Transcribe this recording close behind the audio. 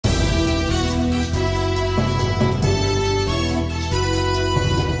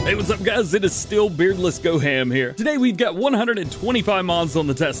Hey, what's up guys? It is still Beardless GoHam here. Today we've got 125 mods on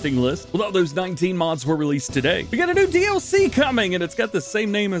the testing list. Although those 19 mods were released today. We got a new DLC coming and it's got the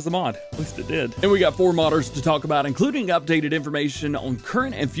same name as the mod. At least it did. And we got 4 modders to talk about, including updated information on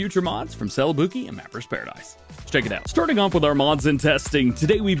current and future mods from Celobuki and Mapper's Paradise. Let's check it out. Starting off with our mods in testing.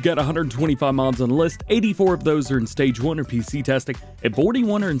 Today we've got 125 mods on the list. 84 of those are in stage 1 or PC testing, and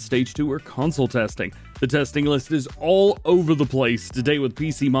 41 are in stage 2 or console testing. The testing list is all over the place today with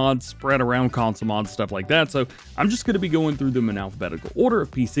PC mods spread around console mods, stuff like that, so I'm just going to be going through them in alphabetical order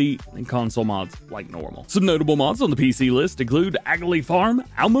of PC and console mods like normal. Some notable mods on the PC list include Aggley Farm,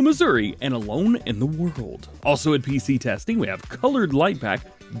 Alma, Missouri, and Alone in the World. Also in PC testing, we have Colored Light Pack,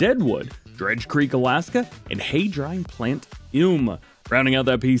 Deadwood, Dredge Creek, Alaska, and Hay Drying Plant Ilm. Rounding out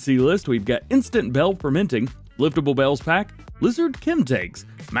that PC list, we've got Instant Bell Fermenting, Liftable Bells Pack, Lizard Chemtakes,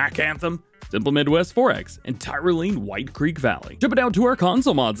 Mac Anthem, Simple Midwest 4X, and Tyrolean White Creek Valley. Jumping down to our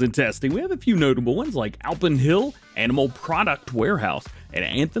console mods in testing, we have a few notable ones like Alpine Hill, Animal Product Warehouse, and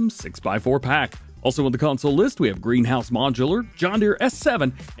Anthem 6x4 Pack. Also on the console list, we have Greenhouse Modular, John Deere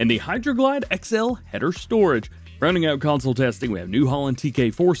S7, and the Hydroglide XL Header Storage. Rounding out console testing, we have New Holland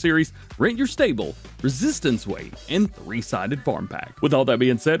TK4 Series, Rent Your Stable, Resistance Weight, and 3-sided Farm Pack. With all that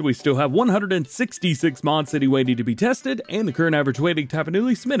being said, we still have 166 mods sitting waiting to be tested, and the current average waiting time for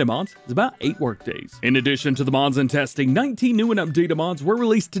newly submitted mods is about 8 workdays. In addition to the mods in testing, 19 new and updated mods were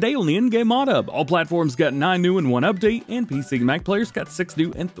released today on the in-game mod hub. All platforms got 9 new and 1 update, and PC and Mac players got 6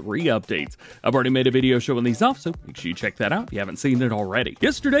 new and 3 updates. I've already made a video showing these off, so make sure you check that out if you haven't seen it already.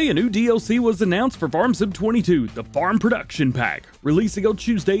 Yesterday, a new DLC was announced for Farm Sim 22. The Farm Production Pack, releasing on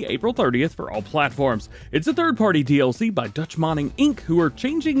Tuesday, April 30th for all platforms. It's a third-party DLC by Dutch Modding Inc., who are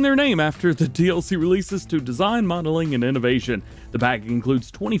changing their name after the DLC releases to Design, Modeling, and Innovation. The pack includes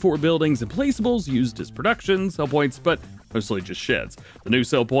 24 buildings and placeables used as production, sell points, but mostly just sheds. The new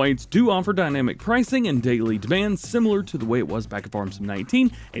sell points do offer dynamic pricing and daily demands similar to the way it was back at Farm Sim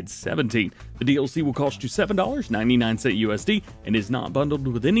 19 and 17. The DLC will cost you $7.99 USD and is not bundled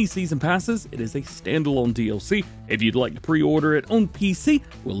with any season passes. It is a standalone DLC. If you'd like to pre-order it on PC,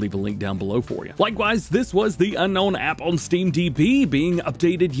 we'll leave a link down below for you. Likewise, this was the unknown app on SteamDB being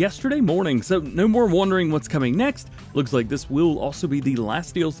updated yesterday morning, so no more wondering what's coming next. Looks like this will also be the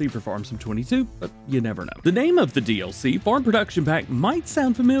last DLC for Farm Sim 22, but you never know. The name of the DLC, Farm Production Pack, might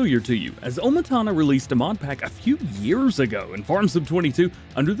sound familiar to you, as Omatana released a mod pack a few years ago in Farm Sim 22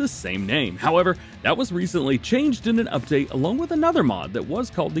 under the same name. However, that was recently changed in an update along with another mod that was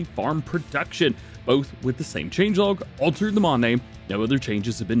called the Farm Production, both with the same changelog, altered the mod name, no other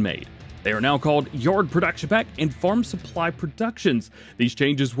changes have been made. They are now called Yard Production Pack and Farm Supply Productions. These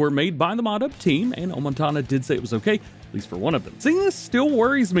changes were made by the mod up team, and Omatana did say it was okay, at least for one of them. Seeing this still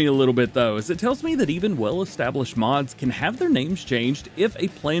worries me a little bit though, as it tells me that even well-established mods can have their names changed if a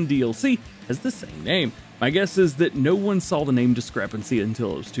planned DLC has the same name. My guess is that no one saw the name discrepancy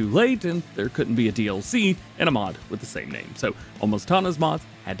until it was too late, and there couldn't be a DLC and a mod with the same name, so Omatana's mods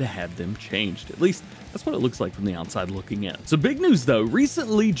had to have them changed. At least that's what it looks like from the outside looking in. So big news though,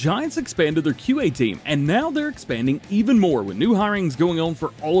 recently Giants expanded their QA team, and now they're expanding even more with new hirings going on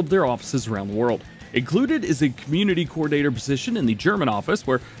for all of their offices around the world. Included is a community coordinator position in the German office,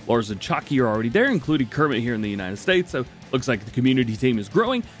 where Lars and Chucky are already there, including Kermit here in the United States, so looks like the community team is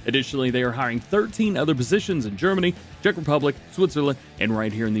growing. Additionally, they are hiring 13 other positions in Germany, Czech Republic, Switzerland, and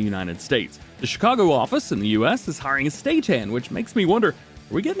right here in the United States. The Chicago office in the US is hiring a stagehand, which makes me wonder,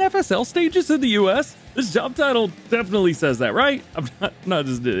 are we getting FSL stages in the US? This job title definitely says that, right? I'm not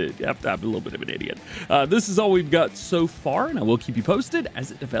just I'm a little bit of an idiot. This is all we've got so far, and I will keep you posted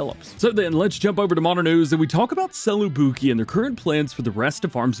as it develops. So then, let's jump over to modern news, and we talk about Celobuki and their current plans for the rest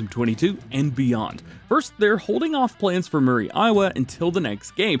of Farm Sim 22 and beyond. First, they're holding off plans for Murray, Iowa until the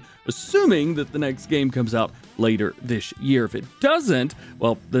next game, assuming that the next game comes out later this year. If it doesn't,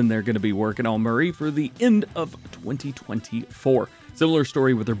 well, then they're going to be working on Murray for the end of 2024. Similar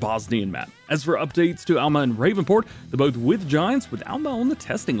story with their Bosnian map. As for updates to Alma and Ravenport, they're both with Giants, with Alma on the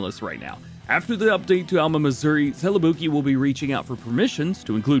testing list right now. After the update to Alma, Missouri, Celobuki will be reaching out for permissions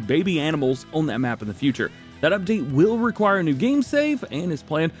to include baby animals on that map in the future. That update will require a new game save and is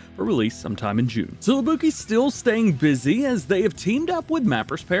planned for release sometime in June. Celobuki's still staying busy as they have teamed up with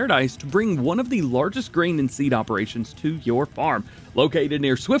Mapper's Paradise to bring one of the largest grain and seed operations to your farm. located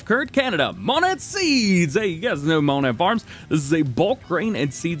near Swift Current, Canada. Monad Seeds! Hey, you guys know Monad Farms. This is a bulk grain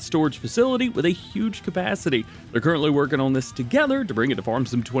and seed storage facility with a huge capacity. They're currently working on this together to bring it to Farm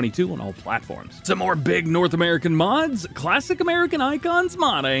Sim 22 on all platforms. Some more big North American mods. Classic American Icons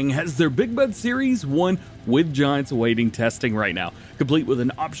Modding has their Big Bud Series 1 with Giants awaiting testing right now, complete with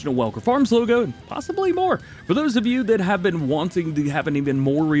an optional Welker Farms logo and possibly more. For those of you that have been wanting to have an even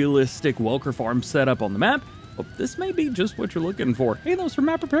more realistic Welker Farm setup on the map, well, this may be just what you're looking for. Hey, those from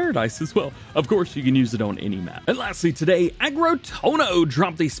Map of Paradise as well. Of course, you can use it on any map. And lastly, today, Agrotono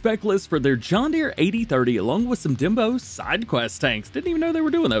dropped the spec list for their John Deere 8030 along with some Demco side quest tanks. Didn't even know they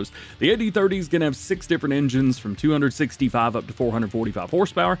were doing those. The 8030 is going to have 6 different engines from 265 up to 445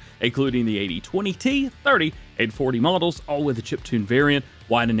 horsepower, including the 8020T, 30, and 40 models, all with a chip-tuned variant,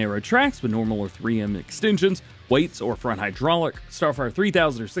 wide and narrow tracks with normal or 3M extensions, weights or front hydraulic, Starfire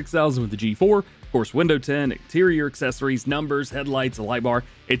 3000 or 6000 with the G4, of course window tint, interior accessories, numbers, headlights, a light bar,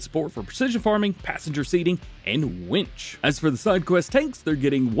 its support for precision farming, passenger seating, and winch. As for the side quest tanks, they're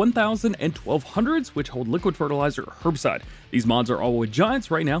getting 1000 and 1200s, which hold liquid fertilizer or herbicide. These mods are all with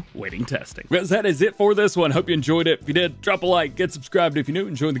Giants right now, waiting testing. Guys, that is it for this one. Hope you enjoyed it. If you did, drop a like, get subscribed if you're new,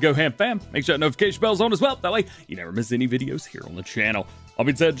 and join the DjGoHam fam. Make sure that notification bell's on as well. That way, you never miss any videos here on the channel. All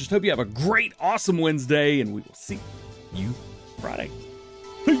being said, just hope you have a great, awesome Wednesday, and we will see you Friday.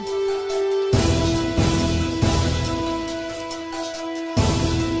 Peace.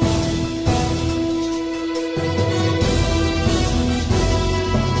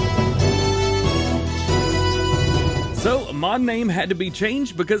 So, a mod name had to be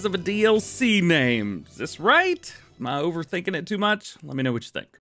changed because of a DLC name. Is this right? Am I overthinking it too much? Let me know what you think.